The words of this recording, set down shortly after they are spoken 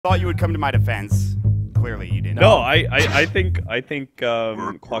thought you would come to my defense. Clearly, you didn't. No, I think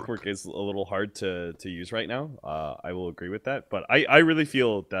Clockwork is a little hard to use right now. I will agree with that, but I really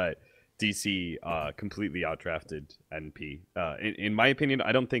feel that DC completely outdrafted NP. In my opinion,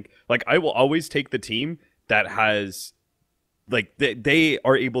 I don't think I will always take the team that has they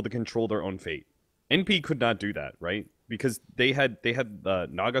are able to control their own fate. NP could not do that, right? Because they had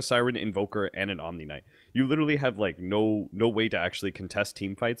Naga Siren, Invoker, and an Omni Knight. You literally have no way to actually contest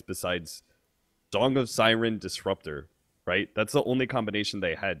team fights besides Song of Siren, Disruptor, right? That's the only combination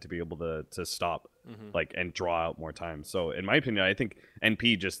they had to be able to stop and draw out more time. So in my opinion, I think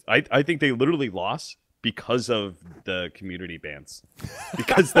NP just I think they literally lost because of the community bans,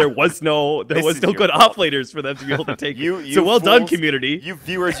 because there was no good offlaners for them to be able to take. So well done, community. You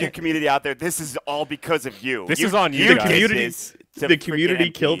viewers, you community out there, this is all because of you. This is on you. The community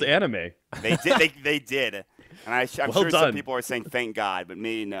killed anime. They did, and I'm well sure done. some people are saying thank God, but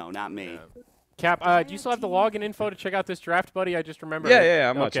me, no, not me. Cap, do you still have the login info to check out this draft, buddy? I just remember. Yeah,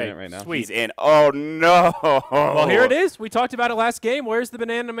 I'm watching it right now. Sweet. He's in. Oh, no. Well, here it is. We talked about it last game. Where's the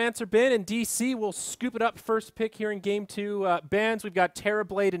Bananamancer been? And DC will scoop it up first pick here in Game 2. Bans, we've got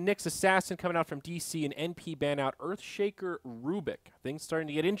Terrorblade and Nyx Assassin coming out from DC, and NP ban out Earthshaker Rubik. Things starting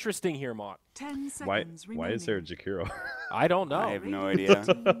to get interesting here, Mott. 10 seconds Why is there a Jakiro? I don't know. I have no idea.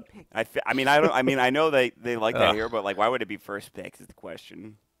 I know they like that hero, but why would it be first pick is the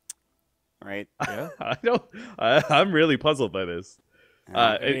question. Right? Yeah. I'm really puzzled by this.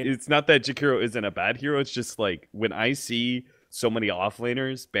 It's not that Jakiro isn't a bad hero. It's just when I see so many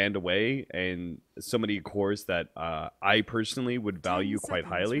offlaners banned away and so many cores that I personally would value quite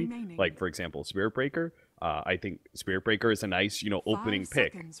highly, for example, Spirit Breaker. I think Spirit Breaker is a nice, opening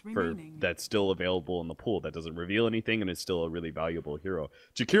pick that's still available in the pool that doesn't reveal anything and is still a really valuable hero.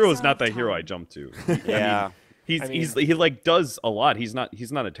 Jakiro is not that hero I jump to. Yeah. He does a lot. He's not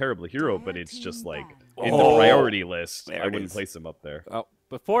a terrible hero, but it's just in the priority list, I wouldn't place him up there. Oh,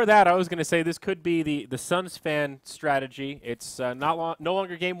 before that, I was going to say this could be the Suns fan strategy. It's no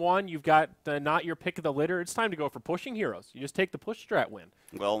longer Game 1. You've got not your pick of the litter. It's time to go for pushing heroes. You just take the push strat win.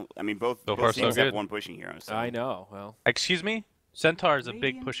 Well, both teams have one pushing hero. So. I know. Well, excuse me? Centaur is a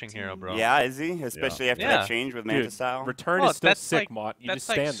big pushing hero, bro. Yeah, is he? Especially after that change with Manta Style. Return is still sick, Mott. You just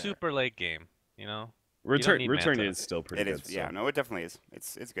stand there. That's super late game, Return is still pretty good. Yeah, no, it definitely is.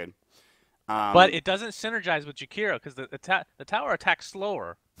 It's good. But it doesn't synergize with Jakiro because the tower attacks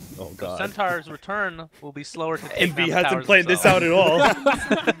slower. Oh god. So Centaur's return will be slower to take NV hasn't planned this out at all.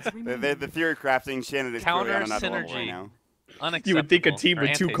 the theory crafting Shannon is counter on another level synergy. Right now. Unacceptable. You would think a team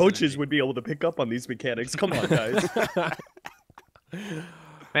with 2 coaches synergy. would be able to pick up on these mechanics. Come on, guys.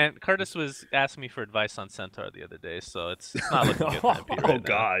 Man, Curtis was asking me for advice on Centaur the other day, so it's not looking good for MP right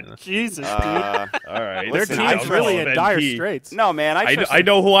god. now. Jesus, dude. All right. Their team's really in dire straits. No, man. I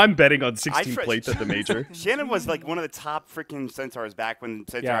know who I'm betting on 16 plates at the major. Shannon was one of the top freaking Centaurs back when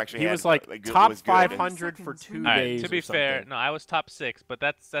Centaur actually was had, top was 500 for 2 All days. right, to be fair, no, I was top 6, but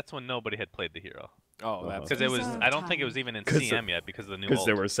that's when nobody had played the hero. Oh, that's because it was. I don't think it was even in CM yet because of the new. Because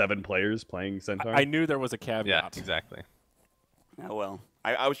there were 7 players playing Centaur. I knew there was a caveat. Yeah, exactly. Oh well.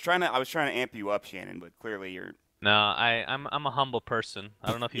 I was trying to amp you up, Shannon, but clearly you're. No, I'm a humble person.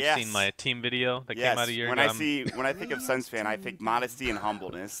 I don't know if you've seen my team video that came out a year ago. When I think of Suns fan, I think modesty and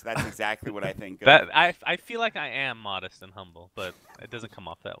humbleness. That's exactly what I think of. I feel like I am modest and humble, but it doesn't come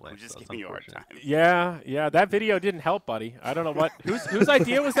off that way. I'm just giving you a hard time. Yeah. That video didn't help, buddy. I don't know what. Whose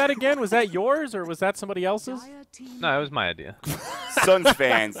idea was that again? Was that yours or was that somebody else's? No, it was my idea. Suns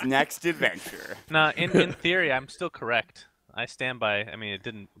fans, next adventure. No, in theory, I'm still correct. I stand by. I mean, it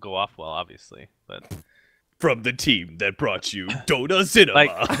didn't go off well, obviously, but. From the team that brought you Dota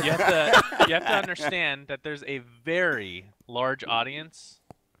Cinema. You have to understand that there's a very large audience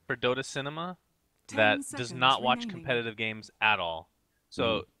for Dota Cinema that does not watch competitive games at all.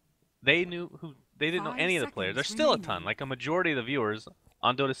 So they didn't know any of the players. There's still a ton. A majority of the viewers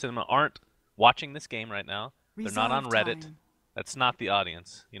on Dota Cinema aren't watching this game right now. They're not on Reddit. That's not the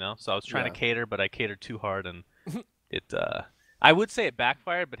audience, So I was trying to cater, but I catered too hard, and it. I would say it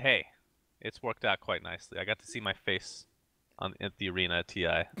backfired, but hey. It's worked out quite nicely. I got to see my face at the arena at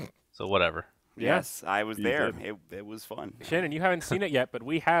TI, so whatever. Yes, I was there. It was fun. Shannon, you haven't seen it yet, but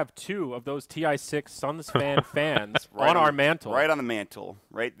we have 2 of those TI6 Suns fans on our mantle. Right on the mantle,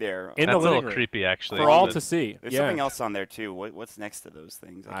 right there. In That's the living a little room. creepy, actually. For all to see. There's something else on there, too. What's next to those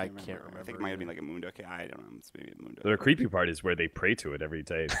things? I can't remember. I think it might have been a moonduck. I don't know. It's maybe a moonduck. The creepy part is where they pray to it every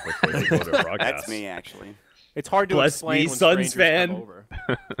day before they go to broadcast. That's me, actually. It's hard to explain when Suns strangers come over.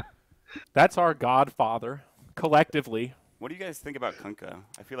 That's our godfather, collectively. What do you guys think about Kunkka?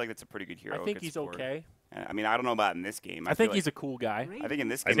 I feel like that's a pretty good hero. I think he's okay. I mean, I don't know about in this game. I think he's a cool guy. I think in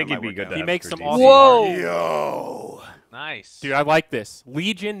this game, I think it he'd might be work good out. to He have makes for some DC. awesome Whoa! Yo! Nice. Dude, I like this.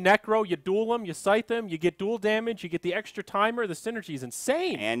 Legion, Necro, you duel them, you sight them, you get dual damage, you get the extra timer. The synergy is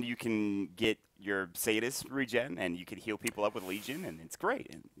insane. And you can get your Sadist regen, and you can heal people up with Legion, and it's great.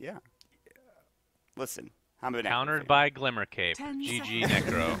 And yeah. Listen, I'm a Necro Countered fan. by Glimmer Cape. 10 GG seconds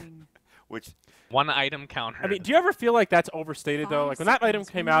Necro. remaining. Which, One item counter. I mean, do you ever feel like that's overstated, though? 5 Like, when that item seconds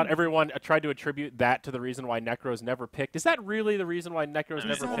came out, remaining. everyone tried to attribute that to the reason why Necro's never picked. Is that really the reason why Necro's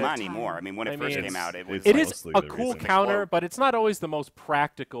never well, picked? not anymore. I mean, when it I first mean, came out, it was it's It like, is mostly a the cool reason. counter, Well- but it's not always the most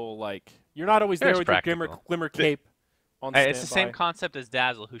practical. Like, you're not always there It's with your practical. glimmer cape on Hey, it's the standby. same concept as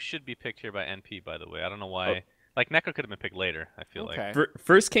Dazzle, who should be picked here by NP, by the way. I don't know why. Like, Necro could have been picked later, I feel like. Okay.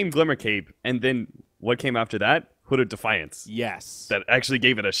 First came Glimmer Cape, and then what came after that? Hood of Defiance. Yes. That actually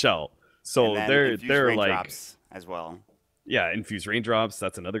gave it a shell. So and then they're infused they're like raindrops as well. yeah, infused raindrops.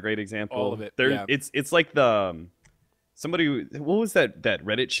 That's another great example. All of it, They're, yeah. It's like the somebody. What was that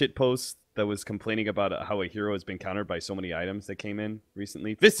Reddit shit post that was complaining about how a hero has been countered by so many items that came in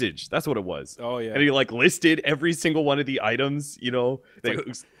recently? Visage. That's what it was. Oh, yeah. And he like listed every single one of the items. You know, like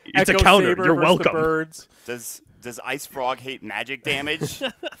it's a Echo counter. Saber You're versus the welcome. birds. Does Ice Frog hate magic damage?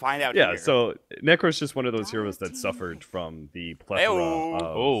 Find out Yeah, here. so Necro's just one of those heroes that suffered from the plethora Ayo. of...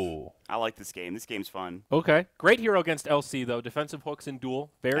 Oh. I like this game. This game's fun. Okay. Great hero against LC, though. Defensive hooks in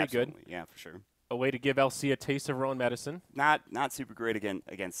duel. Very good. Absolutely. Yeah, for sure. A way to give LC a taste of her own medicine. Not super great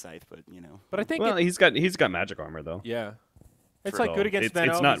against Scythe, but you know. But I think, Well, he's got magic armor, though. yeah. It's True. like good against it's, Venno.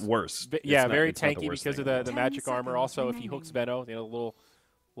 It's not He's worse. yeah, It's not- very it's not the tanky worst because of thing. the 10 magic armor. seconds Also, if he hooks remaining. Venno, little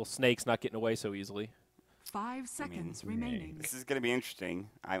snakes not getting away so easily. 5 seconds remaining. This is gonna be interesting.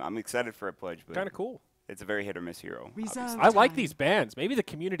 I'm excited for it, Pudge, but Kind of cool. it's a very hit or miss hero. Reserve obviously. I like time. these bands. Maybe the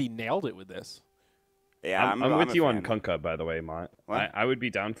community nailed it with this. Yeah, I'm I'm with a you on fan. Kunkka, by the way, Mont. What? I would be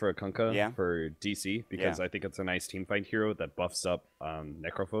down for a Kunkka Yeah. for DC because Yeah. I think it's a nice teamfight hero that buffs up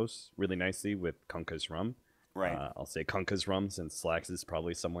Necrophos really nicely with Kunkka's Rum. Right. I'll say Kunkka's Rum since Slacks is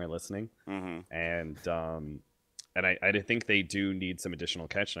probably somewhere listening. Mm-hmm. And I think they do need some additional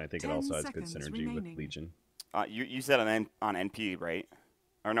catch, and I think it 10 also has good seconds synergy with remaining. Legion. You said on NP, right?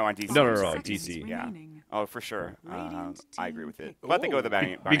 Or no, on DC. No, no, 5 no, seconds DC. Yeah. remaining. Oh, for sure. Radiant I agree team with it. pick. But I think go with the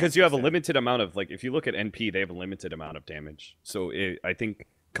bounty. Because you have a instead. limited amount of, like, if you look at NP, they have a limited amount of damage. So I think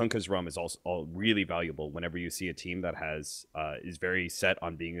Kunkka's Rum is also really valuable whenever you see a team that has is very set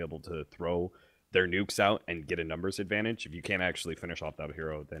on being able to throw their nukes out and get a numbers advantage. If you can't actually finish off that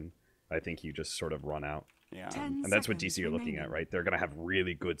hero, then I think you just sort of run out. Yeah. 10 And that's what seconds DC are looking at, remaining. right? They're going to have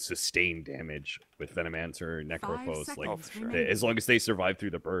really good sustained damage with Venomancer, Necrophos. Like, seconds for sure. remaining. as long as they survive through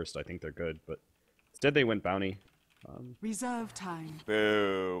the burst, I think they're good. But instead, they went bounty. Reserve time.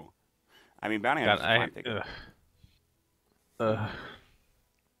 Boo. I mean, bounty God, hunters are fine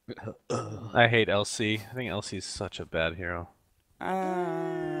pick. I hate LC. I think LC is such a bad hero.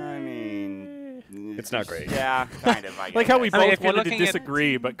 I mean, It's not great. Yeah, kind of. I Like how we guess. I mean, both if you're wanted to looking at-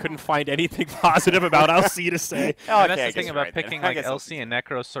 disagree, but couldn't find anything positive about LC to say. Oh, And okay, I that's the guess thing you're about right then. picking I like guess LC and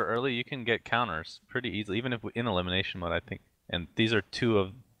Necro so early. You can get counters pretty easily, even if in elimination mode. I think, and these are two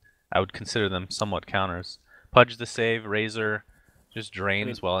of, I would consider them somewhat counters. Pudge the save, Razor, just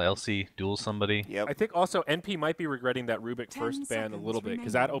drains while LC duels somebody. Yep. I think also NP might be regretting that Rubik 10 first ban a seconds little bit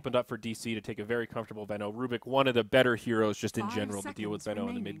because that remaining. opened up for DC to take a very comfortable Venno. Rubik, one of the better heroes just in 5 general to deal with seconds Venno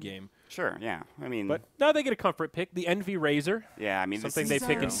in the remaining. mid game. Sure. Yeah. I mean, But now they get a comfort pick, the Envy Razor, yeah. I mean, something this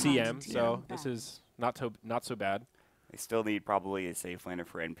they is pick in Zero. CM. Yeah. So this is not so bad. They still need probably a safe laner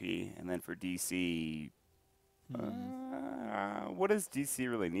for NP, and then for DC. What does DC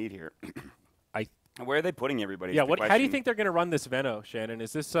really need here? I- Where are they putting everybody? Yeah. is the How do you question. think they're going to run this Venno, Shannon?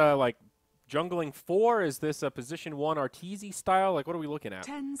 Is this like jungling 4? Is this a position 1 Arteezy style? Like what are we looking at?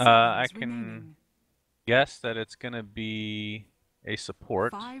 10 I seconds can remaining. guess that it's gonna be a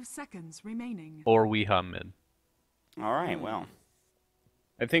support 5 seconds remaining. or Weeha mid. All right. Well,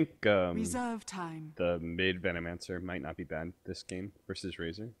 I think Reserve time. the mid Venomancer might not be bad this game versus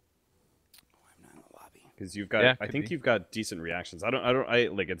Razor. I'm not in the lobby. Because you've got, Yeah, I could think be. you've got decent reactions. I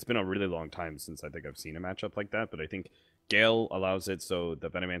like. It's been a really long time since I think I've seen a matchup like that. But I think Gale allows it so the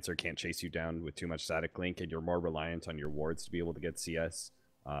Venomancer can't chase you down with too much static link, and you're more reliant on your wards to be able to get CS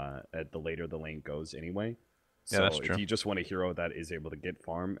at the later the lane goes anyway. Yeah, So that's true. if you just want a hero that is able to get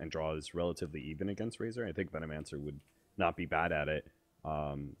farm and draws relatively even against Razor, I think Venomancer would not be bad at it.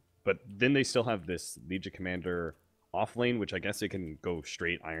 But then they still have this Legion Commander off lane, which I guess they can go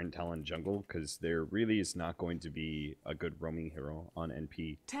straight Iron Talon jungle, because there really is not going to be a good roaming hero on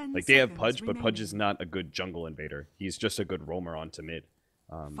NP. 10 Like, they have seconds Pudge, but Pudge remaining. is not a good jungle invader. He's just a good roamer onto mid.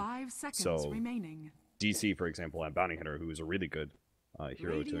 5 seconds so- remaining. DC, for example, had Bounty Hunter, who is a really good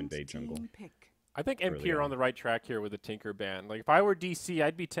hero to Radiant invade jungle. team pick. I think MP Really are on the right track here with the Tinker ban. Like, if I were DC,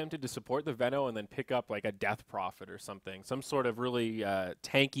 I'd be tempted to support the Veno and then pick up, like, a Death Prophet or something. Some sort of really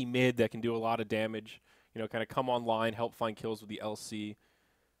tanky mid that can do a lot of damage. You know, kind of come online, help find kills with the LC.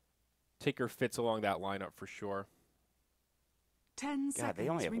 Tinker fits along that lineup for sure. 10 seconds God, they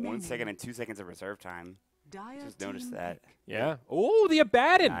only have remaining. 1 second and 2 seconds of reserve time. Just noticed that. Yeah. Oh, the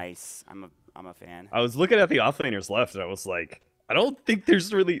Abaddon! Nice. I'm a fan. I was looking at the offlaners left, and I was like, I don't think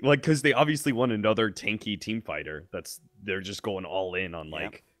there's really like, because they obviously want another tanky team fighter. They're just going all in on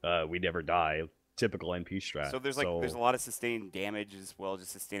like we never die, typical NP strat. So there's a lot of sustained damage as well,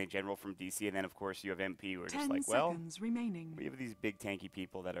 just sustained in general from DC, and then of course you have MP, who are just like, well, remaining. we have these big tanky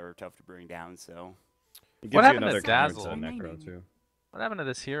people that are tough to bring down. So it gives What you happened to another counter Dazzle? Necro too. What happened to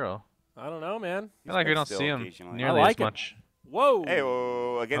this hero? I don't know, man. I feel like we don't still see him occasionally. nearly I like as it. much. Whoa! Hey,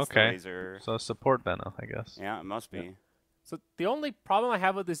 whoa, against the Okay. laser. So support Veno, I guess. Yeah, it must be. So the only problem I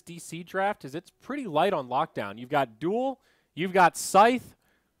have with this DC draft is it's pretty light on lockdown. You've got Duel, you've got Scythe.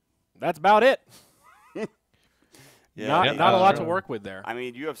 That's about it. Yeah, Not a lot to true. work with there. I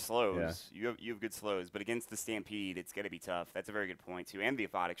mean, you have slows. You have good slows, but against the Stampede, it's going to be tough. That's a very good point too, and the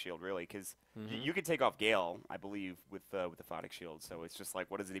Aphotic Shield, really, because you can take off Gale, I believe, with the Aphotic Shield. So it's just like,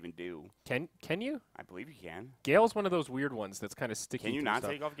 what does it even do? Can you? I believe you can. Gale's one of those weird ones that's kind of sticky. Can you to not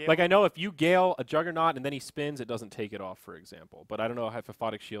stuff. take off Gale? Like, I know if you Gale a Juggernaut and then he spins, it doesn't take it off, for example. But I don't know if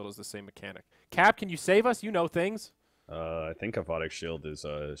Aphotic Shield is the same mechanic. Cap, can you save us? You know things. I think Aphotic Shield is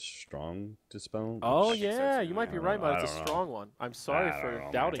a strong dispel. Oh, think so, yeah, too. you might be I right, don't man. know. It's a I don't strong one. I'm sorry I don't for know,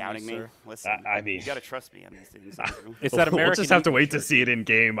 man. doubting Doubting you, me? sir. Listen, I mean, you got to trust me on these things. Andrew. It's that American. We'll just have to Eagle wait to shirt. see it in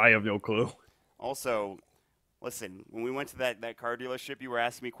game. I have no clue. Also, listen, when we went to that car dealership, you were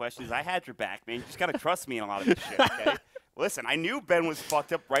asking me questions. I had your back, man. You just got to trust me in a lot of this shit, okay? Listen, I knew Ben was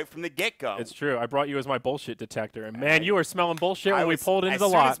fucked up right from the get-go. It's true. I brought you as my bullshit detector, and man, you were smelling bullshit when we was- pulled into as the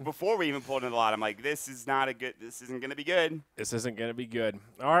soon as lot. before we even pulled into the lot, I'm like, this isn't going to be good. This isn't going to be good.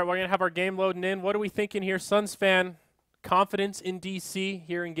 All right, we're going to have our game loading in. What are we thinking here, Suns fan? Confidence in DC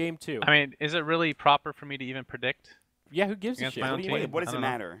here in game 2. I mean, is it really proper for me to even predict? Yeah, who gives a Against shit? my What own do you team. mean? What does I it don't know.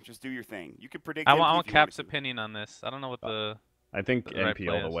 matter? Just do your thing. You can predict I MP want if you want Cap's to. opinion on this. I don't know what the. I think The right NP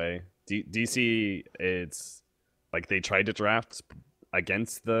all the players. way. DC, it's like they tried to draft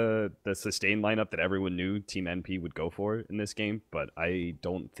against the sustain lineup that everyone knew Team NP would go for in this game, but I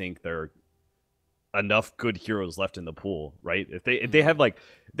don't think there are enough good heroes left in the pool, right? If they had like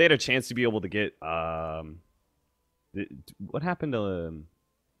they had a chance to be able to get what happened to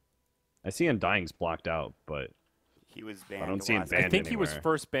I see Undying's blocked out, but He was banned. I don't the see him last banned I think he was anywhere.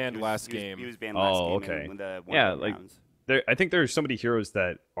 first banned He was- last he was- game. He was banned last Oh, game okay. in the one Yeah, of the like- rounds. I think there are so many heroes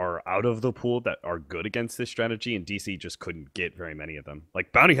that are out of the pool that are good against this strategy, and DC just couldn't get very many of them.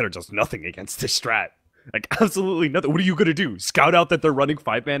 Like, Bounty Hunter does nothing against this strat. Like, absolutely nothing. What are you going to do? Scout out that they're running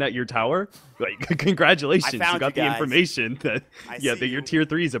 5-man at your tower? Like, congratulations. found You got you the guys. information that, I yeah, see that your you. tier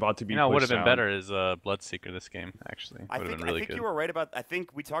 3 is about to be You know, what would have pushed been down. better is Bloodseeker this game. Actually, I would have think, been really I think good. you were right about. I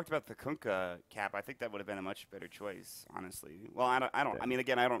think we talked about the Kunkka Cap. I think that would have been a much better choice, honestly. Well, I don't. I mean,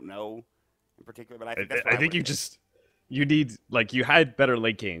 again, I don't know in particular, but I think that's what I think would've you you need, like, you had better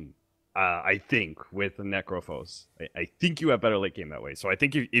late game, I think, with the Necrophos. I think you have better late game that way. So I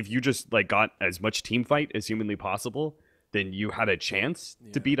think if you just, like, got as much team fight as humanly possible, then you had a chance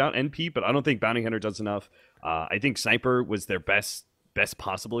to beat out NP, but I don't think Bounty Hunter does enough. I think Sniper was their best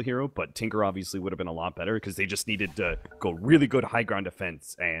possible hero, but Tinker obviously would have been a lot better because they just needed to go really good high ground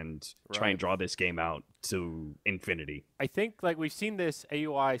defense and try and draw this game out to infinity. I think like we've seen this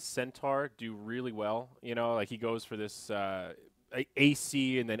AUI Centaur do really well. You know, like he goes for this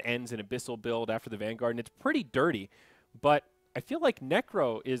AC and then ends an Abyssal build after the Vanguard, and it's pretty dirty. But I feel like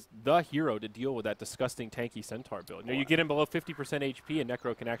Necro is the hero to deal with that disgusting tanky Centaur build. You know, you get him below 50% HP, and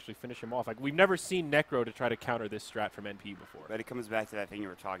Necro can actually finish him off. Like we've never seen Necro to try to counter this strat from NP before. But it comes back to that thing you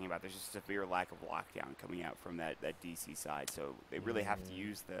were talking about. There's just a severe lack of lockdown coming out from that DC side. So they really have to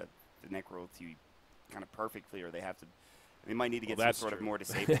use the Necro to kind of perfectly, or they might need to get some that's sort of true. more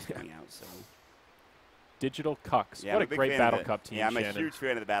disables coming out. So Digital Cucks. yeah, What I'm a big great fan Battle of Cup team, Yeah, I'm Shannon. a huge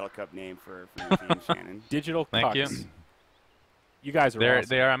fan of the Battle Cup name for your team, Shannon. Digital Thank you. Cucks. You guys are awesome.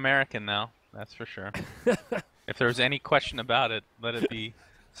 They are American now. That's for sure. If there's any question about it, let it be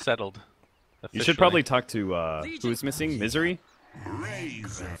settled. You should probably talk to who's missing? Misery? You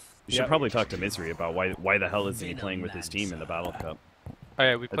should probably talk to Misery about why the hell isn't he playing with his team in the Battle Cup? Oh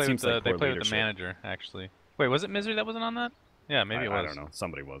yeah, we That played with seems like they poor played with the leadership. manager actually. Wait, was it Misery that wasn't on that? Yeah, maybe it was. I don't know.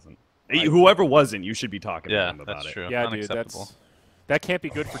 Somebody wasn't. Whoever wasn't, you should be talking to Yeah, him about that's it. true. Yeah, dude, Unacceptable. that can't be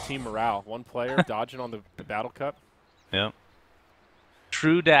good for team morale. One player dodging on the Battle Cup. Yeah.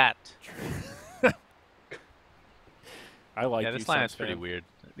 True dat. I like Yeah, you, this lineup's Suns pretty fan. weird.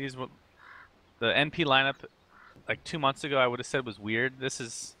 the NP lineup, like 2 months ago, I would have said was weird. This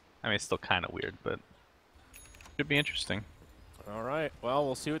is, I mean, it's still kind of weird, but should be interesting. All right. Well,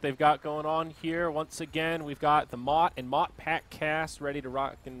 we'll see what they've got going on here. Once again, we've got the Mott and Mott Pack cast ready to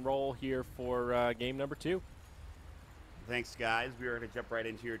rock and roll here for game number 2. Thanks, guys. We are going to jump right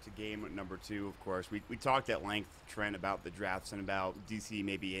into here to game number 2, of course. We talked at length, Trent, about the drafts and about DC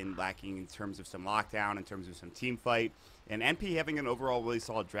maybe lacking in terms of some lockdown, in terms of some team fight, and NP having an overall really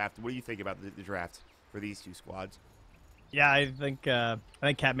solid draft. What do you think about the draft for these two squads? Yeah, I think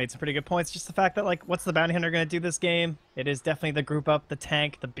Kat made some pretty good points. Just the fact that, like, what's the bounty hunter going to do this game? It is definitely the group up, the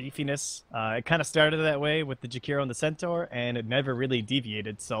tank, the beefiness. It kind of started that way with the Jakiro and the Centaur, and it never really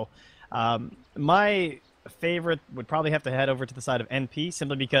deviated. So my favorite would probably have to head over to the side of NP,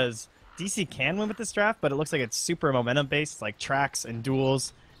 simply because DC can win with this draft, but it looks like it's super momentum-based, like tracks and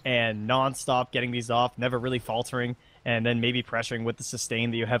duels and non-stop getting these off, never really faltering, and then maybe pressuring with the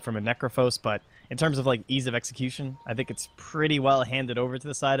sustain that you have from a Necrophos. But in terms of like ease of execution, I think it's pretty well handed over to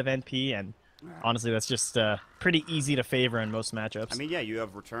the side of NP, and honestly, that's just pretty easy to favor in most matchups. I mean, yeah, you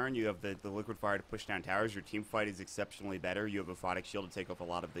have return, you have the liquid fire to push down towers, your team fight is exceptionally better, you have a Aphotic Shield to take off a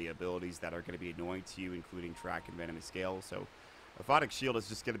lot of the abilities that are going to be annoying to you, including track and venomous scale, so Aphotic Shield is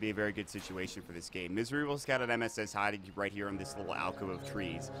just going to be a very good situation for this game. Misery will scout an MSS hiding right here in this little alcove of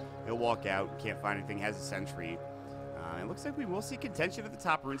trees. He'll walk out, can't find anything, has a sentry. It looks like we will see contention at the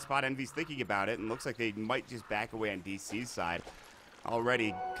top rune spot. Envy's thinking about it, and looks like they might just back away on DC's side.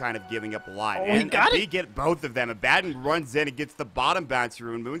 Already kind of giving up a lot. Oh, and he get both of them. Abaddon runs in and gets the bottom bouncy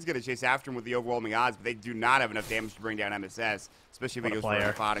rune. Moon's going to chase after him with the overwhelming odds, but they do not have enough damage to bring down MSS, especially if he goes for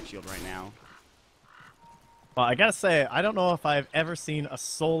a Aphotic Shield right now. Well, I gotta say, I don't know if I've ever seen a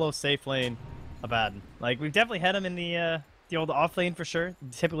solo safe lane Abaddon. Like, we've definitely had him in the old off lane for sure,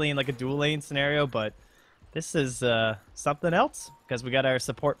 typically in like a dual lane scenario, but this is something else, because we got our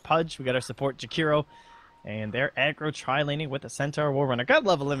support Pudge, we got our support Jakiro, and they're aggro tri-laning with the Centaur Warrunner. Gotta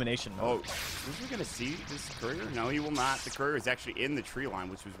love Elimination. Oh, is we going to see this courier? No, he will not. The courier is actually in the tree line,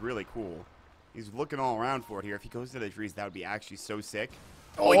 which was really cool. He's looking all around for it here. If he goes to the trees, that would be actually so sick.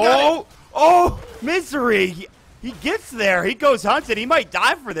 Oh, he got it! Oh, Misery! He gets there. He goes hunting. He might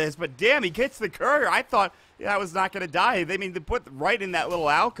die for this, but damn, he gets the courier. I thought that was not going to die. They mean, they put right in that little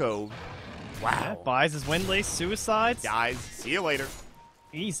alcove. Wow. Yeah, buys his Windlace, suicides. Dies. See you later.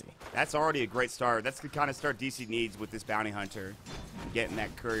 Easy. That's already a great start. That's the kind of start DC needs with this bounty hunter, getting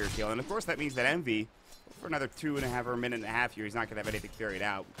that courier kill. And of course, that means that Envy, for another 2.5 or a minute and a half here, he's not going to have anything carried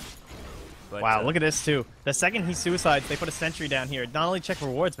out. But, wow, look at this too. The second he suicides, they put a sentry down here. Not only check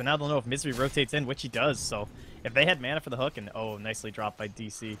rewards, but now they'll know if Misery rotates in, which he does. So if they had mana for the hook, and oh, nicely dropped by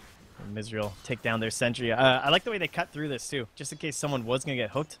DC, and Misery will take down their sentry. I like the way they cut through this too, just in case someone was going to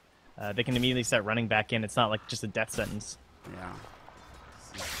get hooked. They can immediately start running back in. It's not like just a death sentence. Yeah.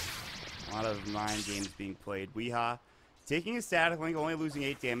 A lot of mind games being played. Weehaw taking a static link, only losing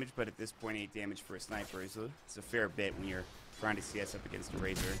 8 damage, but at this point 8 damage for a sniper is a fair bit when you're trying to CS up against a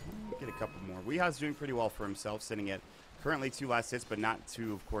Razor. Get a couple more. Weehaw's doing pretty well for himself, sitting at currently 2 last hits, but not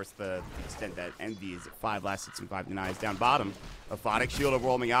to, of course, the extent that Envy is at 5 last hits and 5 denies. Down bottom, Aphotic Shield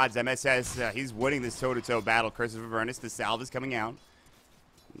overwhelming odds. MSS, he's winning this toe-to-toe battle. Curse of Avernus, the salve is coming out.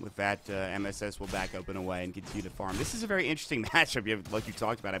 With that, MSS will back up and away and continue to farm. This is a very interesting matchup, like you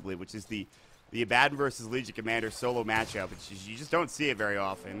talked about, I believe, which is the Abaddon versus Legion Commander solo matchup. You just don't see it very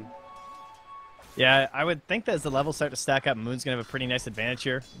often. Yeah, I would think that as the levels start to stack up, Moon's going to have a pretty nice advantage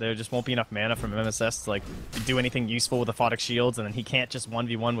here. There just won't be enough mana from MSS to like do anything useful with Aphotic Shields, and then he can't just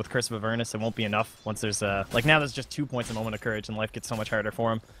 1v1 with Curse of Avernus. It won't be enough once there's, like now there's just 2 points a moment of courage, and life gets so much harder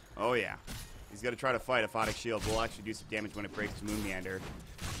for him. Oh, yeah. He's going to try to fight Aphotic Shield. We'll actually do some damage when it breaks to Moon Meander.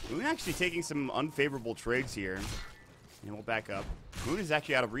 Moon actually taking some unfavorable trades here. And we'll back up. Moon is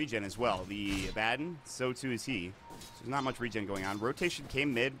actually out of regen as well. The Abaddon, so too is he. So there's not much regen going on. Rotation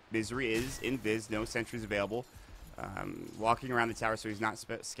came mid. Misery is in Viz. No sentries available. Walking around the tower, so he's not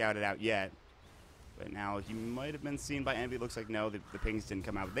scouted out yet. But now he might have been seen by Envy. Looks like no, the pings didn't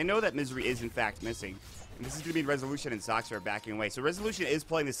come out. But they know that Misery is in fact missing. And this is going to be Resolution and Sox are backing away. So Resolution is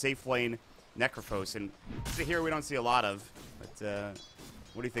playing the safe lane Necrophos, and it's a hero we don't see a lot of. But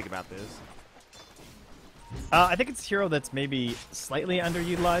what do you think about this? I think it's a hero that's maybe slightly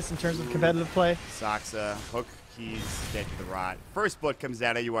underutilized in terms of competitive play. Soxa, hook, he's dead to the rot. First blood comes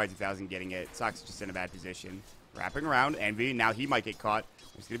out, AUI 2000 getting it. Soxa just in a bad position. Wrapping around, Envy, now he might get caught.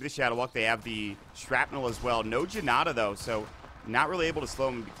 There's going to be the Shadow Walk. They have the Shrapnel as well. No Janata, though, so not really able to slow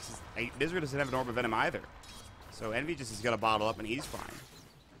him because Misery doesn't have an Orb of Venom either. So Envy just is going to bottle up, and he's fine.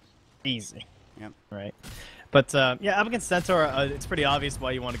 Easy. Yep. Right. But yeah, up against Centaur, it's pretty obvious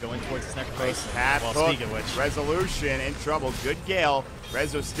why you want to go in towards the sniper post. Half Well, hook, speaking of which, Resolution in trouble. Good Gale.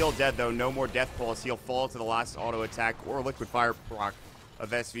 Rezo's still dead, though. No more death pulse. He'll fall to the last auto attack or liquid fire proc of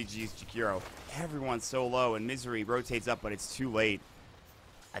SVG's Jakiro. Everyone's so low, and Misery rotates up, but it's too late.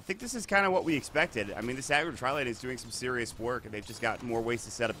 I think this is kind of what we expected. I mean, this aggro tri-lane is doing some serious work, and they've just got more ways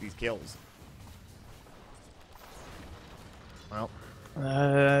to set up these kills. well,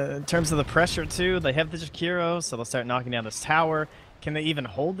 in terms of the pressure, too, they have the Jakiro, so they'll start knocking down this tower. Can they even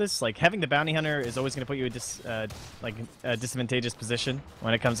hold this? Like, having the Bounty Hunter is always going to put you in a disadvantageous position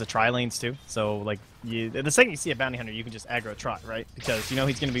when it comes to tri-lanes, too. So, like, the second you see a Bounty Hunter, you can just aggro trot, right? Because you know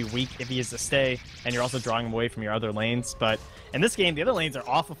he's going to be weak if he is to stay, and you're also drawing him away from your other lanes. But in this game, the other lanes are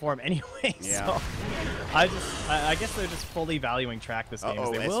off of form anyway, Yeah. so I guess they're just fully valuing track this game.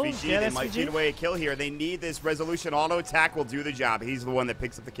 Uh-oh, They will SVG, get they might get away a kill here. They need this Resolution auto attack will do the job. He's the one that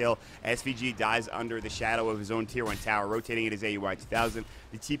picks up the kill. SVG dies under the shadow of his own Tier 1 tower, rotating it as AUI 2000.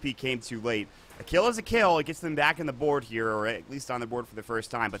 The TP came too late. A kill is a kill. It gets them back in the board here, or at least on the board for the first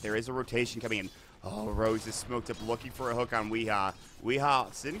time, but there is a rotation coming in. Oh, Rose is smoked up, looking for a hook on Weehaw.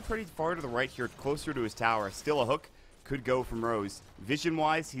 Weehaw sitting pretty far to the right here, closer to his tower. Still a hook. Could go from Rose.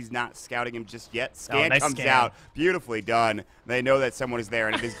 Vision-wise, he's not scouting him just yet. Scan nice comes scan. out. Beautifully done. They know that someone is there,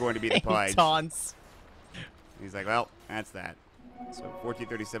 and it is going to be the Pudge. taunts. He's like, well, that's that. So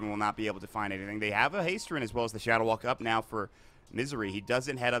 1437 will not be able to find anything. They have a haste rune as well as the Shadow Walk up now for Misery. He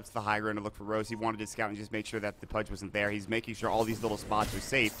doesn't head up to the high ground to look for Rose. He wanted to scout and just make sure that the Pudge wasn't there. He's making sure all these little spots are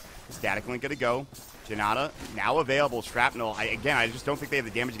safe. Static Link going to go. Janata now available. Shrapnel. I just don't think they have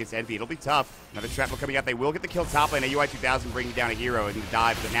the damage against Envy. It'll be tough. Another Shrapnel coming out. They will get the kill top lane. AUI 2000 bringing down a hero in the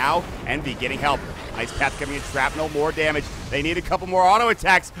dive. But now Envy getting help. Ice Path coming in. Shrapnel. More damage. They need a couple more auto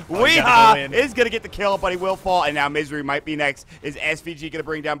attacks. Weehaw is going to get the kill, but he will fall. And now Misery might be next. Is SVG going to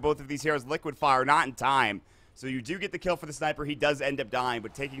bring down both of these heroes? Liquid Fire not in time. So you do get the kill for the sniper. He does end up dying,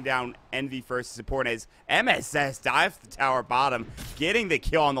 but taking down Envy first is important as MSS dives to the tower bottom, getting the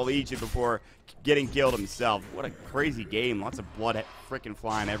kill on the Legion before getting killed himself. What a crazy game. Lots of blood freaking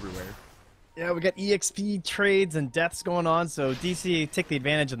flying everywhere. Yeah, we got EXP trades and deaths going on, so DC take the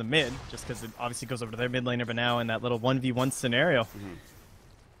advantage of the mid, just because it obviously goes over to their mid laner, but now in that little 1v1 scenario.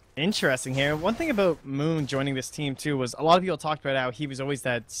 Interesting here. One thing about Moon joining this team, too, was a lot of people talked about how he was always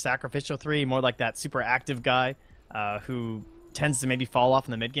that sacrificial 3, more like that super active guy who tends to maybe fall off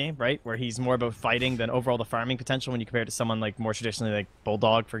in the mid game, right? Where he's more about fighting than overall the farming potential when you compare it to someone like more traditionally like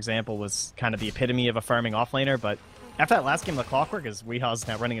Bulldog, for example, was kind of the epitome of a farming offlaner. But after that last game of the Clockwork, as Weehaw's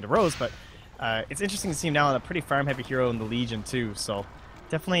now running into Rose, but it's interesting to see him now on a pretty farm-heavy hero in the Legion, too, so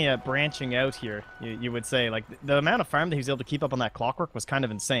definitely branching out here, you would say. Like, the amount of farm that he was able to keep up on that Clockwork was kind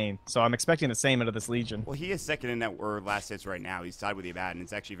of insane. So I'm expecting the same out of this Legion. Well, he is second in net or last hits right now. He's tied with the Abaddon.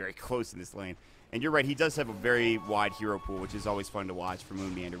 It's actually very close in this lane. And you're right, he does have a very wide hero pool, which is always fun to watch for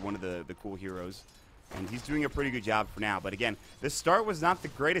Moon Meander, one of the cool heroes. And he's doing a pretty good job for now. But again, the start was not the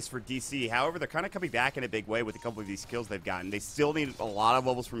greatest for DC. However, they're kind of coming back in a big way with a couple of these kills they've gotten. They still need a lot of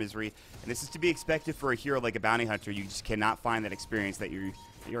levels for Misery. And this is to be expected for a hero like a Bounty Hunter. You just cannot find that experience that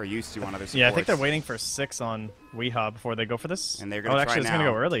you're used to on other supports. Yeah, I think they're waiting for 6 on Weehaw before they go for this. And they're going to try actually, now. it's going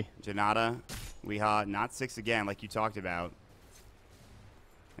to go early. Janata, Weehaw, not 6 again, like you talked about.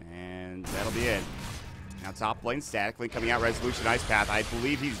 And that'll be it. Now top lane, Static Link coming out, Resolution, Ice Path. I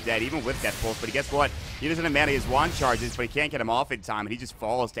believe he's dead, even with Death Pulse. But guess what? He doesn't have mana. His wand charges, but he can't get him off in time. And he just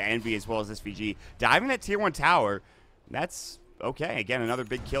falls to Envy as well as SVG. Diving that Tier 1 tower, that's okay. Again, another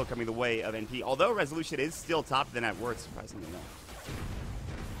big kill coming the way of NP. Although Resolution is still top of the net worth, surprisingly enough.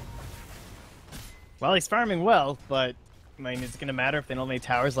 Well, he's farming well, but I mean, is it going to matter if they don't have any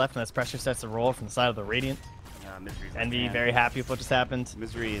towers left and this pressure starts to roll from the side of the Radiant? Misery's Envy very happy with what just happened.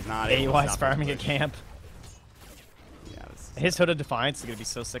 Misery is not able to AUI's stop farming his at push. camp. Yeah, His Hood of Defiance is going to be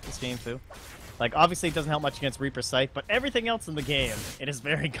so sick this game, too. Like, obviously it doesn't help much against Reaper's Sight, but everything else in the game, it is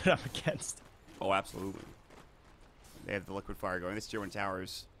very good up against. Oh, absolutely. They have the Liquid Fire going. This Tier 1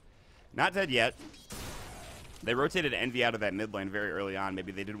 tower's not dead yet. They rotated Envy out of that mid lane very early on.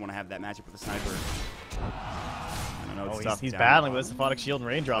 Maybe they didn't want to have that matchup with the Sniper. I don't know. It's tough He's down battling low. with Symphonic Shield and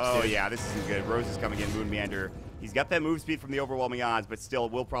Raindrops, Oh, dude. yeah, this isn't good. Rose is coming in, Moon Meander. He's got that move speed from the overwhelming odds, but still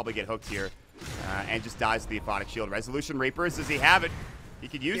will probably get hooked here. And just dies to the Aphotic Shield. Resolution Reapers, does he have it? He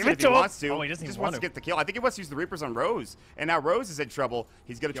could use Give it it if to he him. wants to. Oh, he doesn't He just even wants want to get the kill. I think he wants to use the Reapers on Rose. And now Rose is in trouble.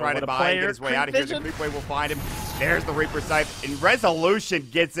 He's going to try to what a buy and get player. his way out of here. The Creep creep wave will find him. There's the Reaper Sight. And Resolution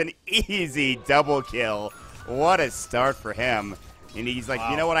gets an easy double kill. What a start for him. And he's like,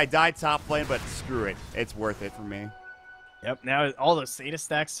 you know what? I died top lane, but screw it. It's worth it for me. Yep, now all those Sata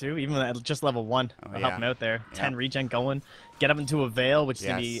stacks too, even at just level 1, Oh, will yeah. help him out there. Yeah. 10 regen going, get up into a Veil, which is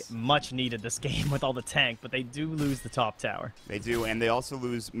going to be Yes. much needed this game with all the tank, but they do lose the top tower. They do, and they also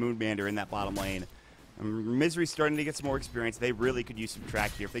lose Moonbander in that bottom lane. Misery's starting to get some more experience. They really could use some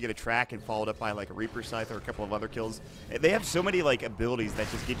track here. If they get a track and followed up by like a Reaper Scythe or a couple of other kills, they have so many like abilities that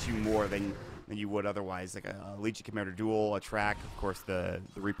just get you more than you would otherwise. Like a Legion Commander duel, a track, of course the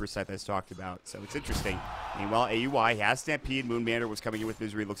Reaper Scythe I just talked about. So it's interesting. Meanwhile, AUI has Stampede. Moonbander was coming in with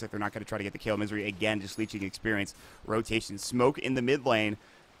Misery. Looks like they're not going to try to get the kill. Misery again just leeching experience. Rotation. Smoke in the mid lane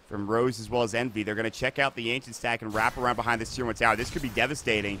from Rose as well as Envy. They're going to check out the Ancient stack and wrap around behind this Tier 1 tower. This could be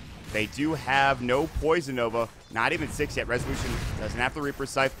devastating. They do have no Poison Nova, not even 6 yet. Resolution doesn't have the Reaper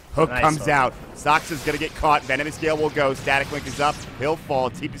Scythe. Hook Nice comes hook. out. Soxa's going to get caught. Venomous Gale will go. Static Link is up. He'll fall.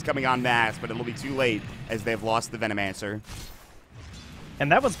 Teep is coming on mass, but it'll be too late as they've lost the Venomancer.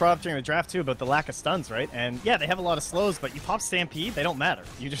 And that was brought up during the draft too about the lack of stuns, right? And yeah, they have a lot of slows, but you pop Stampede, they don't matter.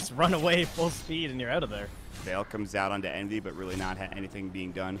 You just run away full speed and you're out of there. Veil comes out onto Envy, but really not anything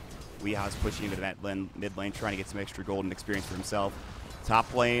being done. Weeha's pushing into that mid lane, trying to get some extra golden experience for himself.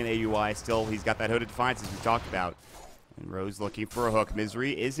 Top lane, AUI still, he's got that Hooded Defiance as we talked about. And Rose looking for a hook.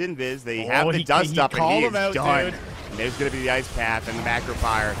 Misery is invis. They have the dust up, and he is out, done. dude. And there's going to be the Ice Path and the Macro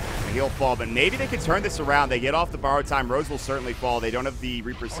Fire. And he'll fall, but maybe they can turn this around. They get off the borrowed time. Rose will certainly fall. They don't have the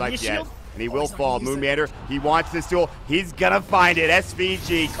Reaper Scythe yet. shield. And he Oh, will he's not fall. gonna use Moonbander, he wants this duel. He's going to find it.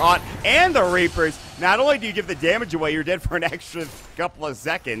 SVG caught, and the Reapers. Not only do you give the damage away, you're dead for an extra couple of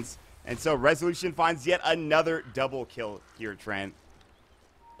seconds. And so Resolution finds yet another double kill here, Trent.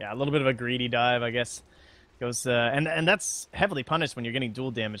 Yeah, a little bit of a greedy dive, I guess. Goes and that's heavily punished when you're getting dual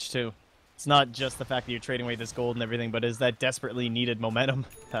damage too. It's not just the fact that you're trading away this gold and everything, but is that desperately needed momentum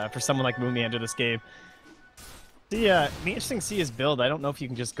for someone like Moonbander this game. Be interesting to see his build. I don't know if you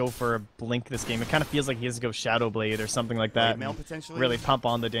can just go for a blink this game. It kind of feels like he has to go Shadow Blade or something like that. Blade Mail and potentially? really pump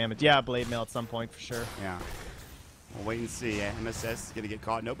on the damage. Yeah, Blade Mail at some point for sure. Yeah. We'll wait and see. MSS is going to get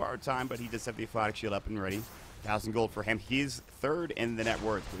caught. No borrowed time, but he does have the Aquatic Shield up and ready. 1,000 gold for him. He's third in the net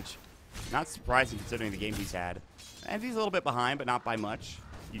worth, which not surprising considering the game he's had. And he's a little bit behind, but not by much.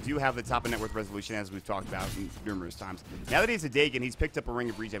 You do have the top of net worth resolution, as we've talked about numerous times. Now that he's a Dagon, he's picked up a Ring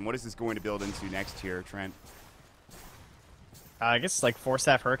of Regen. What is this going to build into next year, Trent? I guess like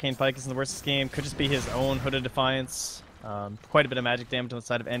 4-staff Hurricane Pike is in the worst game. Could just be his own Hooded Defiance. Quite a bit of magic damage on the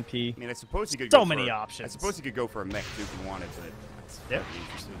side of NP. I mean, I suppose he could So go many for, options. I suppose he could go for a mech too if he wanted, but that's Yep. pretty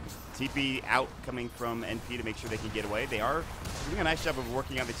interesting. TP out coming from NP to make sure they can get away. They are doing a nice job of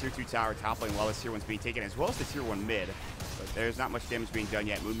working on the Tier 2 tower top lane while this Tier 1's being taken, as well as the Tier 1 mid. But there's not much damage being done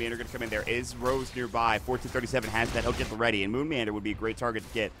yet. Moonmander going to come in. There is Rose nearby. 1437 has that hook at the ready, and Moonmander would be a great target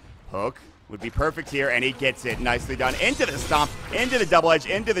to get. Hook would be perfect here, and he gets it. Nicely done. Into the stomp, into the double edge,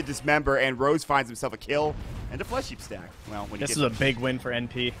 into the dismember, and Rose finds himself a kill and a Flesh Heap stack. Well, when This you is get a big win for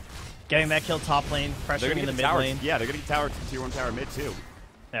NP. Getting that kill top lane, they're pressuring gonna in get the mid tower. lane. Yeah, they're going to get tower Tier 1 tower mid, too.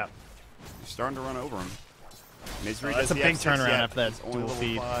 Yeah. They're starting to run over him. Misery Oh, that's does a the big F6 turnaround yet. after that It's only dual level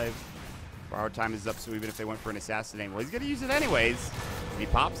feed. 5. Borrowed time is up, so even if they went for an assassinate, well, he's going to use it anyways. He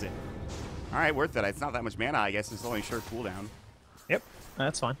pops it. All right, worth it. It's not that much mana, I guess. It's only a short cooldown. Yep.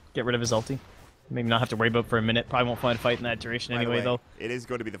 That's fine. Get rid of his ulti. Maybe not have to worry about it for a minute. Probably won't find a fight in that duration By the anyway, way, though. it is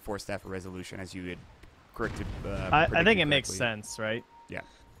going to be the 4-staff of resolution, as you had corrected. I predicted think it makes correctly. sense, right? Yeah.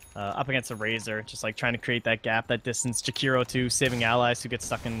 Up against a Razor, just like trying to create that gap, that distance. Jakiro too, saving allies who get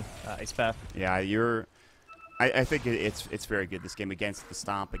stuck in Ice Path. Yeah, you're. I think it's very good this game against the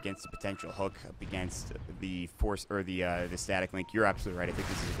stomp, against the potential hook, up against the force or the static link. You're absolutely right. I think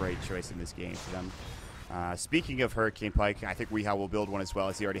this is a great choice in this game for them. Speaking of Hurricane Pike, I think Weehaw will build one as well,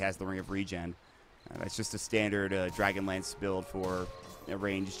 as he already has the Ring of Regen. It's just a standard Dragonlance build for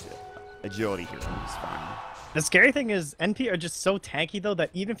ranged agility here. It's fine. The scary thing is NP are just so tanky though that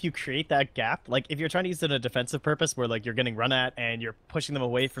even if you create that gap, like if you're trying to use it in a defensive purpose where like you're getting run at and you're pushing them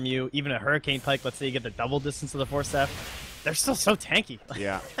away from you, even a Hurricane Pike, let's say you get the double distance of the 4-staff, they're still so tanky.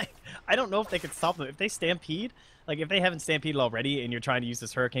 Yeah. I don't know if they could stop them. If they stampede, like if they haven't stampeded already and you're trying to use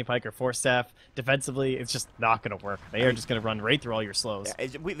this Hurricane Pike or 4-staff defensively, it's just not going to work. They are just going to run right through all your slows. Yeah,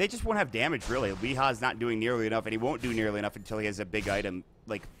 they just won't have damage, really. Weeha's not doing nearly enough, and he won't do nearly enough until he has a big item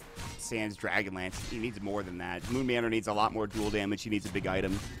like Sans Dragonlance. He needs more than that. Moonbander needs a lot more dual damage. He needs a big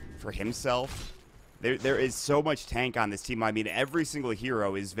item for himself. There is so much tank on this team. I mean, every single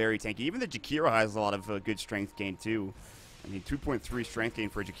hero is very tanky. Even the Jakiro has a lot of good strength gain, too. I mean, 2.3 strength gain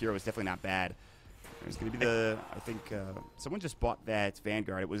for a Jakiro is definitely not bad. There's going to be I think, someone just bought that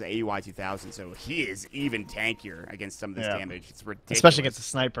Vanguard. It was AUI 2000, so he is even tankier against some of this damage. It's ridiculous. Especially against a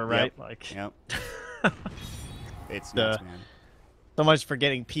sniper, right? Yep. Like, Yep. It's nuts, man. so much for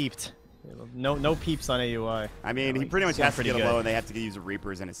getting peeped. No peeps on AUI. I mean, he pretty much has to get low, and they have to use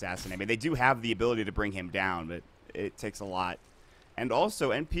Reapers and Assassinate. I mean, they do have the ability to bring him down, but it takes a lot. And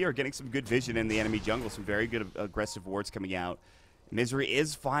also, NP are getting some good vision in the enemy jungle, some very good aggressive wards coming out. Misery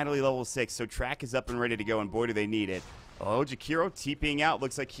is finally level 6, so track is up and ready to go, and boy, do they need it. Oh, Jakiro TPing out.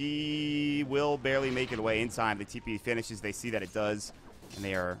 Looks like he will barely make it away in time. The TP finishes. They see that it does, and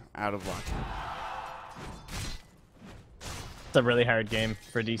they are out of luck. It's a really hard game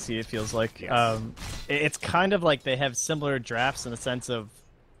for DC, it feels like. Yes. It's kind of like they have similar drafts in the sense of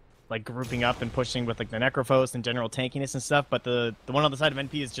like grouping up and pushing with like the Necrophos and general tankiness and stuff, but the one on the side of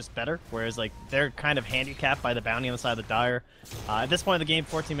NP is just better, whereas like they're kind of handicapped by the bounty on the side of the Dire. At this point in the game,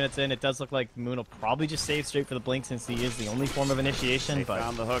 14 minutes in, it does look like Moon will probably just save straight for the Blink since he is the only form of initiation. They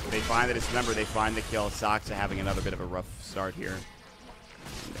found the hook. They find the dismember. They find the kill. Saksa having another bit of a rough start here.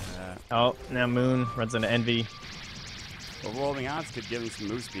 Oh, now Moon runs into Envy. Overwhelming odds could give him some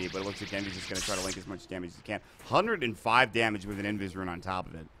move speed, but it looks like Envy's just going to try to link as much damage as he can. 105 damage with an Invis rune on top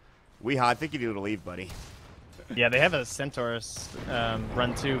of it. Weehaw, I think you need to leave, buddy. Yeah, they have a Centaurus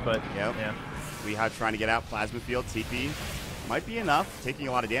run too, but yep. Yeah. Weehaw trying to get out. Plasma field, TP. Might be enough. Taking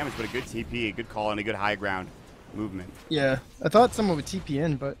a lot of damage, but a good TP, a good call, and a good high ground movement. Yeah, I thought someone would TP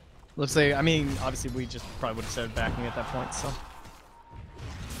in, but looks like, I mean, obviously we just probably would have started backing at that point, so.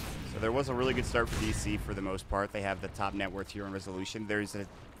 So there was a really good start for DC for the most part. They have the top net worth here in Resolution. There's a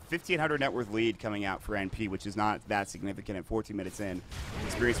 1,500 net worth lead coming out for NP, which is not that significant at 14 minutes in.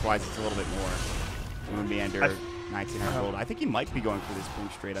 Experience-wise, it's a little bit more. Moon Meander, 1900 gold. I think he might be going for this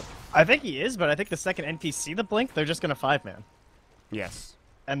blink straight up. I think he is, but I think the second NP see the Blink, they're just going to 5-man. Yes.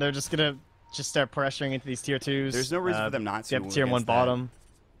 And they're just going to start pressuring into these tier 2s. There's no reason for them not to. Get tier 1 bottom.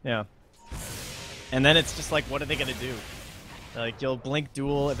 Yeah. And then it's just like, what are they going to do? Like, you'll Blink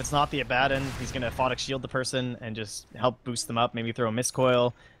duel. If it's not the Abaddon, he's going to Aphotic Shield the person and just help boost them up, maybe throw a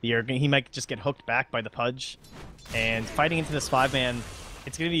Miscoil. He might just get hooked back by the Pudge. And fighting into this 5-man,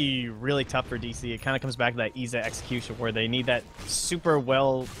 it's going to be really tough for DC. It kind of comes back to that Iza execution where they need that super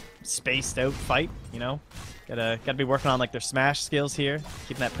well spaced out fight, you know? Gotta be working on like their smash skills here,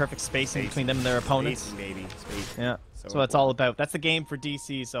 keeping that perfect spacing between them and their opponents. Spacing, baby. Spacing. Yeah, that's what it's all about. That's the game for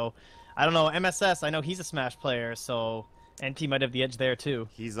DC, so I don't know, MSS, I know he's a Smash player, so NP might have the edge there too.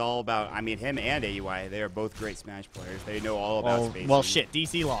 He's all about, I mean, him and AUI, they are both great Smash players. They know all about spacing. Well, shit,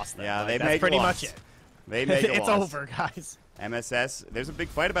 DC lost them. Yeah, that's pretty much it. They make it It's over, guys. MSS, there's a big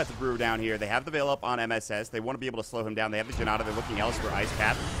fight about the Brewer down here. They have the Veil up on MSS. They want to be able to slow him down. They have the Janata. They're looking elsewhere. Ice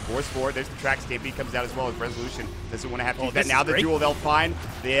Cap. Force forward. There's the track. Stampede comes out as well as Resolution. Doesn't want to have to use that. Now the duel they'll find.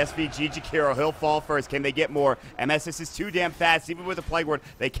 The SVG Jakiro. He'll fall first. Can they get more? MSS is too damn fast. Even with a Plague Ward,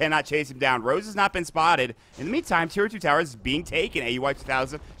 they cannot chase him down. Rose has not been spotted. In the meantime, Tier 2 tower is being taken. AUI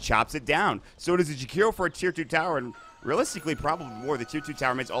 2000 chops it down. So does the Jakiro for a Tier 2 tower. And realistically, probably more. The Tier 2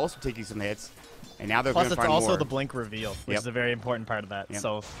 tower mates also taking some hits. And now they're going to find more. Plus, it's also the Blink reveal, which is a very important part of that. Yep.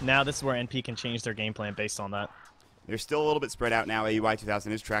 So now this is where NP can change their game plan based on that. They're still a little bit spread out now. AUI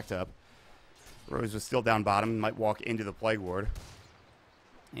 2000 is tracked up. Rose was still down bottom. Might walk into the Plague Ward.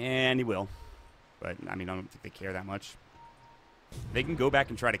 And he will. But, I mean, I don't think they care that much. They can go back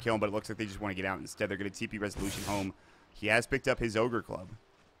and try to kill him, but it looks like they just want to get out. Instead, they're going to TP Resolution home. He has picked up his Ogre Club.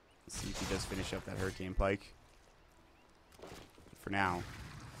 Let's see if he does finish up that Hurricane Pike. For now.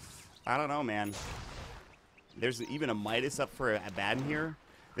 I don't know, man. There's even a Midas up for Abaddon here.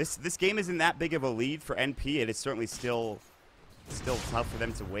 This game isn't that big of a lead for NP. It is certainly still tough for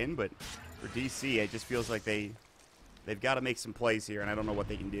them to win, but for DC, it just feels like they've got to make some plays here, and I don't know what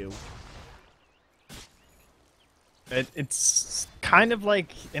they can do. It's kind of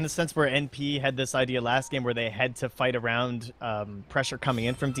like in the sense where NP had this idea last game where they had to fight around pressure coming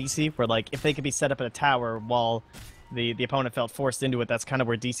in from DC, where like if they could be set up at a tower while the opponent felt forced into it, that's kind of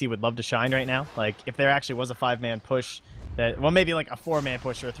where DC would love to shine right now. Like, if there actually was a 5-man push, well, maybe like a 4-man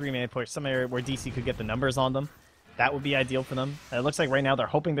push or a 3-man push, somewhere where DC could get the numbers on them, that would be ideal for them. It looks like right now they're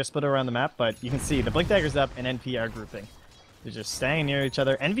hoping they're split around the map, but you can see the Blink Dagger's up and NP are grouping. They're just staying near each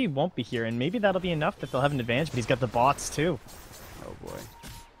other. Envy won't be here, and maybe that'll be enough that they'll have an advantage, but he's got the bots too. Oh,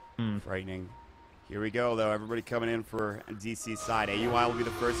 boy. Frightening. Here we go, though. Everybody coming in for DC's side. AUI will be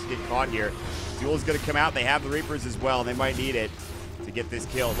the first to get caught here. Duel's going to come out. They have the Reapers as well. They might need it to get this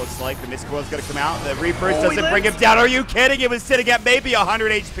kill. It looks like the Miscoil's going to come out. The Reapers doesn't bring him down. Are you kidding? It was sitting at maybe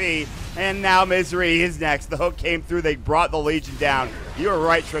 100 HP. And now Misery is next. The hook came through. They brought the Legion down. You were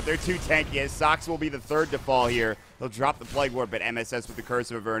right, Trip. They're too tanky. Sox will be the third to fall here. They'll drop the Plague Ward, but MSS with the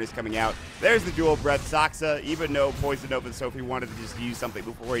Curse of Avernus coming out. There's the Dual Breath. Soxa, even though Poison Nova, so if he wanted to just use something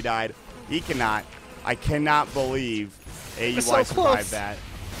before he died, he cannot. I cannot believe AUI survived that.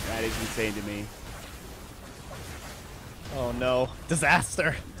 That is insane to me. Oh no,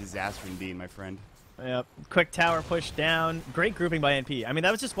 disaster. Disaster indeed, my friend. Yep. Quick tower push down. Great grouping by NP. I mean,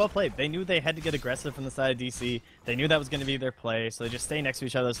 that was just well played. They knew they had to get aggressive from the side of DC. They knew that was going to be their play, so they just stay next to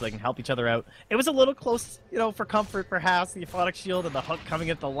each other so they can help each other out. It was a little close, you know, for comfort, perhaps. The Aphotic Shield and the hook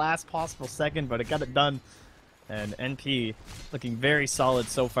coming at the last possible second, but it got it done. And NP looking very solid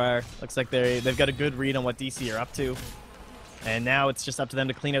so far. Looks like they've got a good read on what DC are up to. And now it's just up to them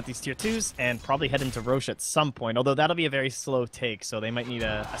to clean out these tier 2s and probably head into Roche at some point, although that'll be a very slow take, so they might need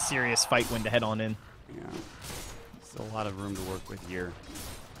a serious fight win to head on in. Yeah, still a lot of room to work with here.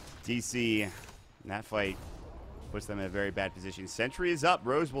 DC, in that fight, puts them in a very bad position. Sentry is up.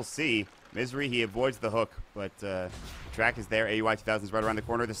 Rose will see. Misery, he avoids the hook, but the track is there. AUI 2000 is right around the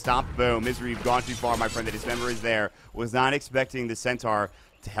corner. The stomp, boom. Misery, you've gone too far, my friend. The Dismember is there. Was not expecting the Centaur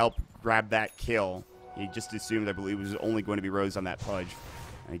to help grab that kill. He just assumed, I believe, it was only going to be Rose on that pudge,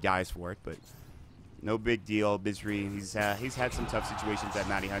 and he dies for it, but no big deal. Misery, he's had some tough situations at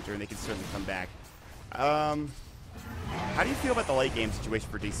Matty Hunter, and they can certainly come back. How do you feel about the late game situation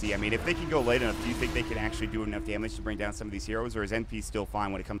for DC? I mean, if they can go late enough, do you think they can actually do enough damage to bring down some of these heroes, or is NP still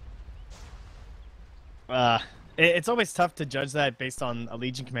fine when it comes? It's always tough to judge that based on a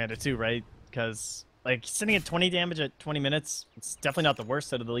Legion commander too, right? Because like sitting at 20 damage at 20 minutes, it's definitely not the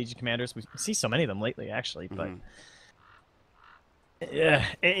worst out of the Legion commanders. We see so many of them lately, actually, but. Yeah,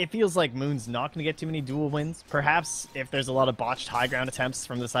 it feels like Moon's not going to get too many dual wins. Perhaps if there's a lot of botched high ground attempts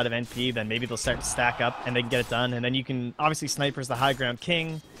from the side of NP, then maybe they'll start to stack up and they can get it done. And then you can, obviously, Sniper's the high ground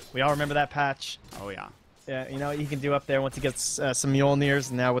king. We all remember that patch. Oh, yeah. Yeah, you know what he can do up there once he gets some Mjolnirs,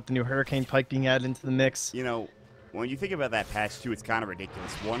 and now with the new Hurricane Pike being added into the mix. You know, when you think about that patch, too, it's kind of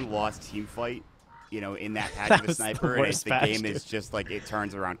ridiculous. One lost team fight, you know, in that patch of the Sniper, and the game is just like, it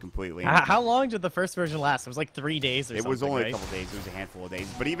turns around completely. How long did the first version last? It was like 3 days or something, It was only right? a couple days. It was a handful of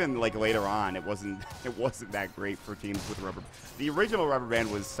days. But even like later on, it wasn't that great for teams with rubber. The original rubber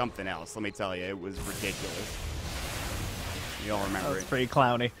band was something else. Let me tell you, it was ridiculous. You all remember That's it. pretty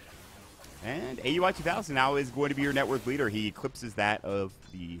clowny. And AUI 2000 now is going to be your net worth leader. He eclipses that of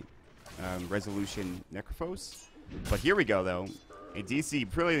the Resolution Necrophos. But here we go, though. And DC,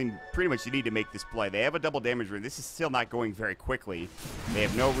 pretty much you need to make this play. They have a double damage rune. This is still not going very quickly. They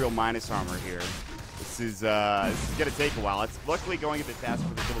have no real minus armor here. This is going to take a while. It's luckily going a bit faster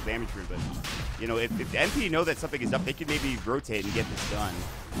with the double damage rune, but you know, if NP know that something is up, they can maybe rotate and get this done.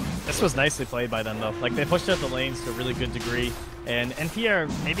 This was nicely played by them, though. Like, they pushed out the lanes to a really good degree. And NP are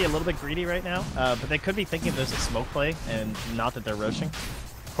maybe a little bit greedy right now, but they could be thinking there's a smoke play and not that they're rushing.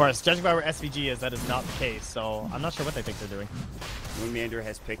 Of course, judging by where SVG is, that is not the case, so I'm not sure what they think they're doing. Moonmander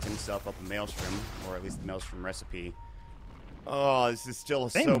has picked himself up a Maelstrom, or at least the Maelstrom recipe. Oh, this is still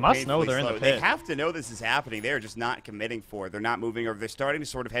They so must know painfully they're in slow. the They pit. have to know this is happening. They're just not committing for it. They're not moving, or they're starting to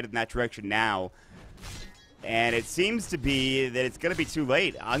sort of head in that direction now. And it seems to be that it's going to be too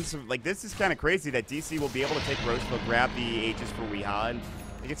late. Like, this is kind of crazy that DC will be able to take Roseville, grab the Aegis for Weehaw, and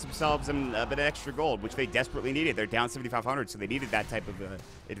they get themselves a bit of extra gold, which they desperately needed. They're down 7,500, so they needed that type of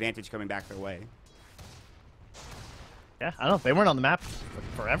advantage coming back their way. Yeah, I don't know. They weren't on the map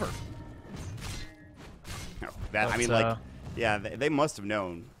forever. No, I mean, like, yeah, they must have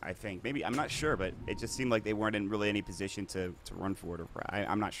known, I think. Maybe, I'm not sure, but it just seemed like they weren't in really any position to run for it. Or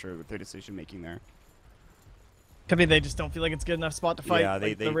I'm not sure with their decision-making there. Could be they just don't feel like it's a good enough spot to fight. Yeah,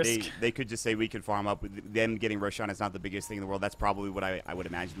 like the risk. they could just say we could farm up. With them getting Roshan is not the biggest thing in the world. That's probably what I would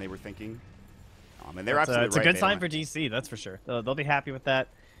imagine they were thinking. And they're absolutely It's right. a good They sign don't- for DC, that's for sure. They'll be happy with that.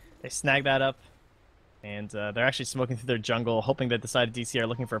 They snag that up. And they're actually smoking through their jungle, hoping that the side of DC are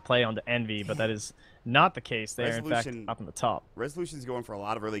looking for a play onto Envy, but that is not the case. They are, in fact, Resolution- up on the top. Resolution's going for a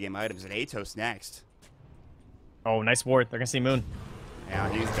lot of early game items, and Atos next. Oh, nice ward. They're going to see Moon. Yeah,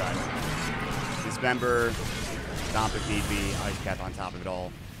 he's done. Dismember, Stomp if need be, Ice Cap on top of it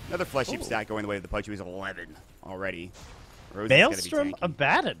all. Another Flesh Heap stack going the way of the Pudge, who is 11 already. Rose is gonna be Maelstrom tanky.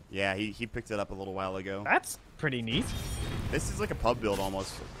 abated. Yeah, he picked it up a little while ago. That's pretty neat. This is like a pub build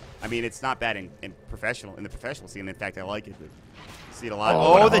almost. I mean, it's not bad in the professional scene. In fact, I like it. But you see it a lot.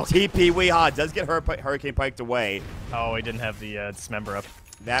 Oh, Oh, the no. TP Weehaw does get Hurricane Piked away. Oh, he didn't have the Dismember up.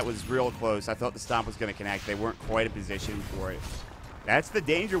 That was real close. I thought the Stomp was going to connect. They weren't quite in position for it. That's the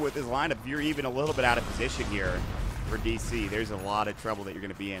danger with this lineup. If you're even a little bit out of position here for DC, there's a lot of trouble that you're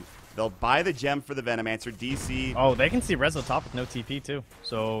going to be in. They'll buy the gem for the Venomancer. DC. Oh, they can see Rezo top with no TP, too.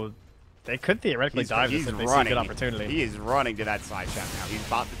 So they could theoretically dive this if they see a good opportunity. He is running to that side shot now. He's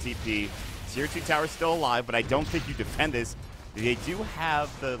bought the TP. Tier 2 tower still alive, but I don't think you defend this. They do have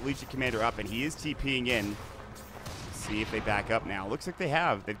the Legion Commander up, and he is TPing in. Let's see if they back up now. Looks like they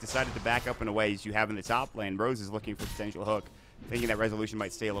have. They've decided to back up in a way as you have in the top lane. Rose is looking for potential hook. thinking that Resolution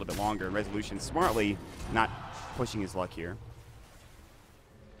might stay a little bit longer. And Resolution smartly not pushing his luck here.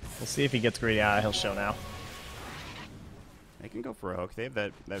 We'll see if he gets greedy. He'll show now. They can go for a hook. They have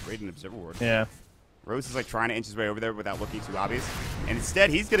that Radiant Observer Ward. Yeah. Rose is like trying to inch his way over there without looking too obvious. And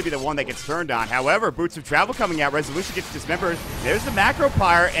instead, he's going to be the one that gets turned on. However, Boots of Travel coming out. Resolution gets dismembered. There's the Macro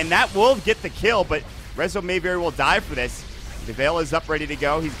Pyre, and that will get the kill, but Rezo may very well die for this. The Veil is up, ready to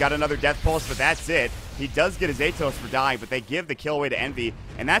go. He's got another Death Pulse, but that's it. He does get his Atos for dying, but they give the kill away to Envy.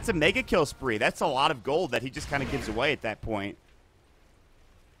 And that's a mega kill spree. That's a lot of gold that he just kind of gives away at that point.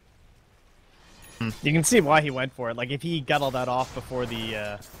 You can see why he went for it. Like, if he got all that off before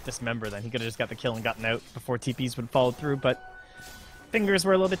the dismember, then he could have just got the kill and gotten out before TPs would follow through, but fingers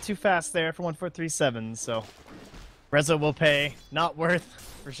were a little bit too fast there for 1437, so Rezo will pay. Not worth,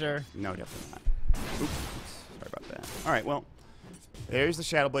 for sure. No, definitely not. Oops. Sorry about that. All right, well, there's the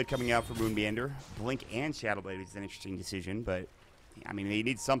Shadow Blade coming out for Moonbander. Blink and Shadow Blade is an interesting decision, but, I mean, they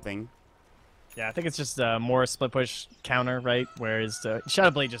need something. Yeah, I think it's just more split push counter, right? Whereas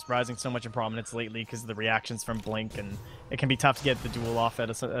Shadow Blade just rising so much in prominence lately because of the reactions from Blink, and it can be tough to get the duel off at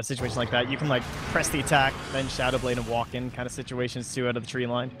a situation like that. You can like press the attack, then Shadow Blade and walk in kind of situations too out of the tree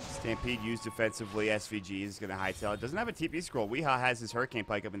line. Stampede used defensively. SVG is going to hightail it. Doesn't have a TP scroll. Weehaw has his Hurricane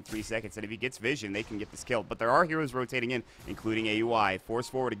Pike up in 3 seconds, and if he gets vision, they can get this kill. But there are heroes rotating in, including AUI. Force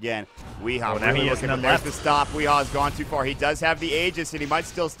forward again. Weehaw really looking, but there's the stop. Weehaw's gone too far. He does have the Aegis, and he might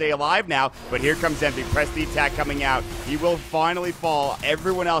still stay alive now, but here comes Envy. Press the attack coming out. He will finally fall.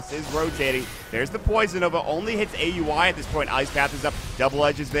 Everyone else is rotating. There's the Poison Nova. Only hits AUI at this point. Ice Path is up. Double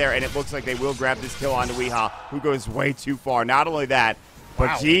Edge is there, and it looks like they will grab this kill onto Weehaw, who goes way too far. Not only that, but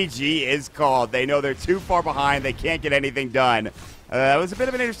GG is called. They know they're too far behind. They can't get anything done. It was a bit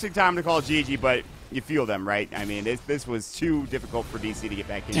of an interesting time to call GG, but you feel them, right? I mean, this was too difficult for DC to get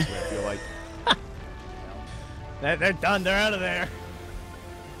back into it, I feel like. They're done. They're out of there.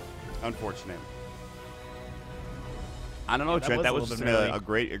 Unfortunate. I don't know, Trent. That was just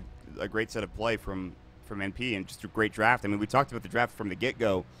a great set of play from NP and just a great draft. I mean, we talked about the draft from the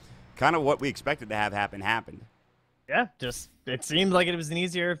get-go. Kind of what we expected to have happen happened. Yeah, just it seemed like it was an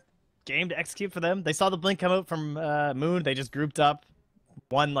easier game to execute for them. They saw the Blink come out from Moon. They just grouped up,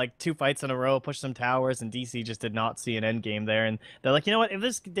 won like 2 fights in a row, pushed some towers, and DC just did not see an end game there. And they're like, you know what? If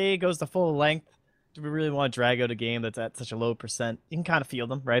this day goes to full length, do we really want to drag out a game that's at such a low percent? You can kind of feel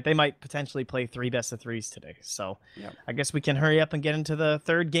them, right? They might potentially play 3 best-of-3s today. So I guess we can hurry up and get into the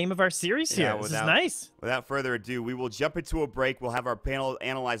 3rd game of our series here. This is nice. Without further ado, we will jump into a break. We'll have our panel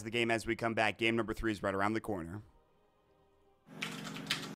analyze the game as we come back. Game number 3 is right around the corner.